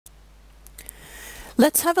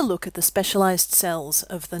Let's have a look at the specialized cells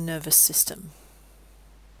of the nervous system.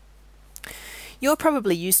 You're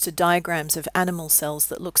probably used to diagrams of animal cells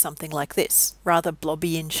that look something like this, rather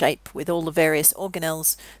blobby in shape with all the various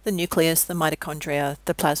organelles, the nucleus, the mitochondria,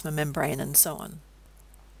 the plasma membrane, and so on.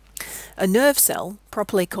 A nerve cell,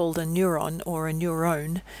 properly called a neuron or a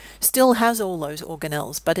neuron, still has all those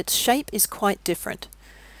organelles, but its shape is quite different.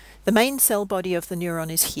 The main cell body of the neuron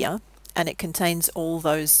is here, and it contains all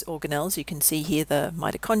those organelles. You can see here the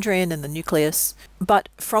mitochondrion and the nucleus. But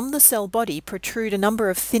from the cell body protrude a number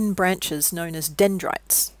of thin branches known as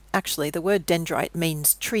dendrites. Actually, the word dendrite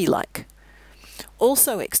means tree-like.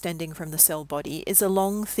 Also extending from the cell body is a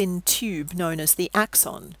long, thin tube known as the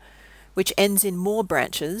axon, which ends in more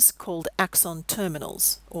branches called axon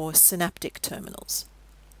terminals or synaptic terminals.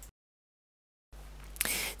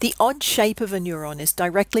 The odd shape of a neuron is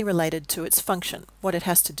directly related to its function, what it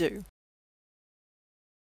has to do.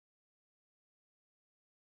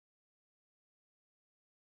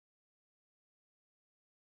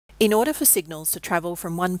 In order for signals to travel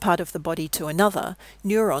from one part of the body to another,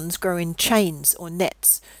 neurons grow in chains or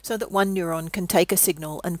nets so that one neuron can take a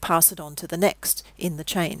signal and pass it on to the next in the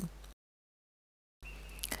chain.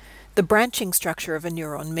 The branching structure of a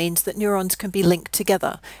neuron means that neurons can be linked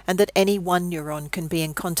together and that any one neuron can be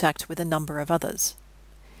in contact with a number of others.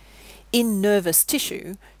 In nervous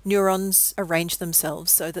tissue, neurons arrange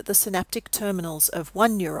themselves so that the synaptic terminals of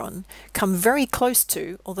one neuron come very close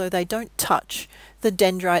to, although they don't touch, the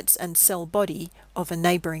dendrites and cell body of a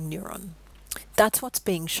neighbouring neuron. That's what's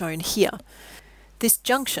being shown here. This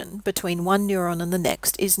junction between one neuron and the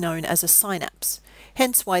next is known as a synapse,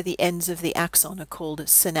 hence why the ends of the axon are called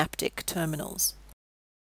synaptic terminals.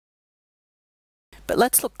 But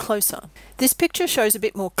let's look closer. This picture shows a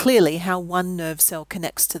bit more clearly how one nerve cell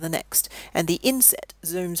connects to the next, and the inset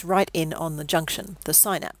zooms right in on the junction, the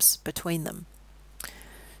synapse, between them.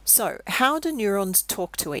 So, how do neurons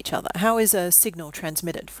talk to each other? How is a signal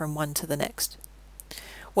transmitted from one to the next?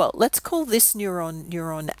 Well, let's call this neuron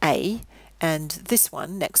neuron A, and this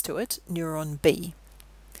one next to it neuron B.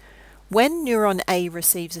 When neuron A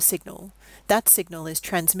receives a signal, that signal is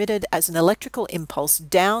transmitted as an electrical impulse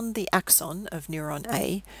down the axon of neuron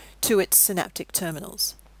A to its synaptic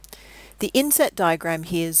terminals. The inset diagram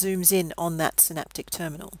here zooms in on that synaptic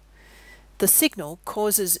terminal. The signal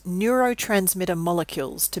causes neurotransmitter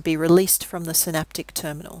molecules to be released from the synaptic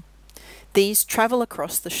terminal. These travel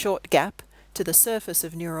across the short gap to the surface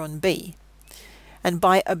of neuron B. And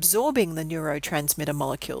by absorbing the neurotransmitter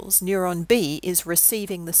molecules, neuron B is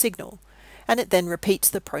receiving the signal, and it then repeats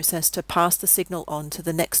the process to pass the signal on to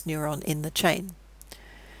the next neuron in the chain.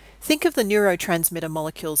 Think of the neurotransmitter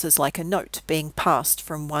molecules as like a note being passed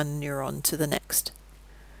from one neuron to the next.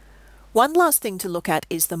 One last thing to look at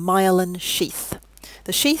is the myelin sheath.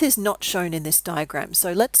 The sheath is not shown in this diagram,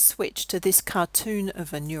 so let's switch to this cartoon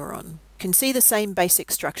of a neuron. You can see the same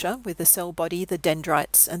basic structure with the cell body, the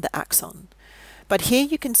dendrites, and the axon. But here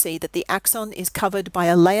you can see that the axon is covered by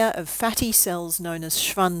a layer of fatty cells known as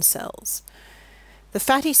Schwann cells. The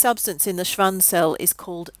fatty substance in the Schwann cell is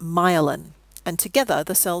called myelin, and together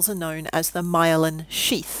the cells are known as the myelin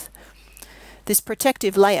sheath. This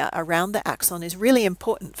protective layer around the axon is really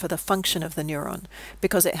important for the function of the neuron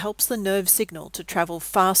because it helps the nerve signal to travel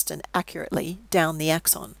fast and accurately down the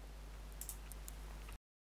axon.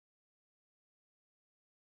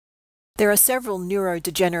 There are several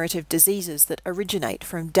neurodegenerative diseases that originate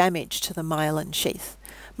from damage to the myelin sheath.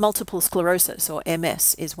 Multiple sclerosis, or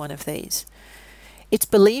MS, is one of these. It's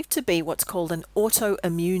believed to be what's called an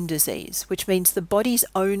autoimmune disease, which means the body's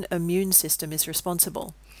own immune system is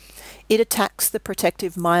responsible. It attacks the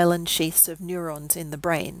protective myelin sheaths of neurons in the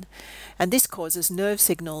brain, and this causes nerve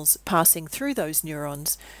signals passing through those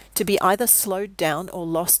neurons to be either slowed down or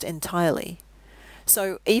lost entirely.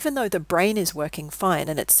 So even though the brain is working fine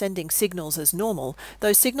and it's sending signals as normal,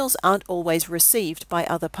 those signals aren't always received by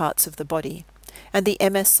other parts of the body. And the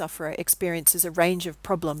MS sufferer experiences a range of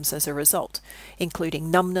problems as a result, including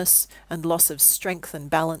numbness and loss of strength and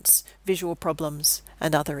balance, visual problems,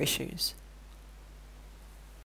 and other issues.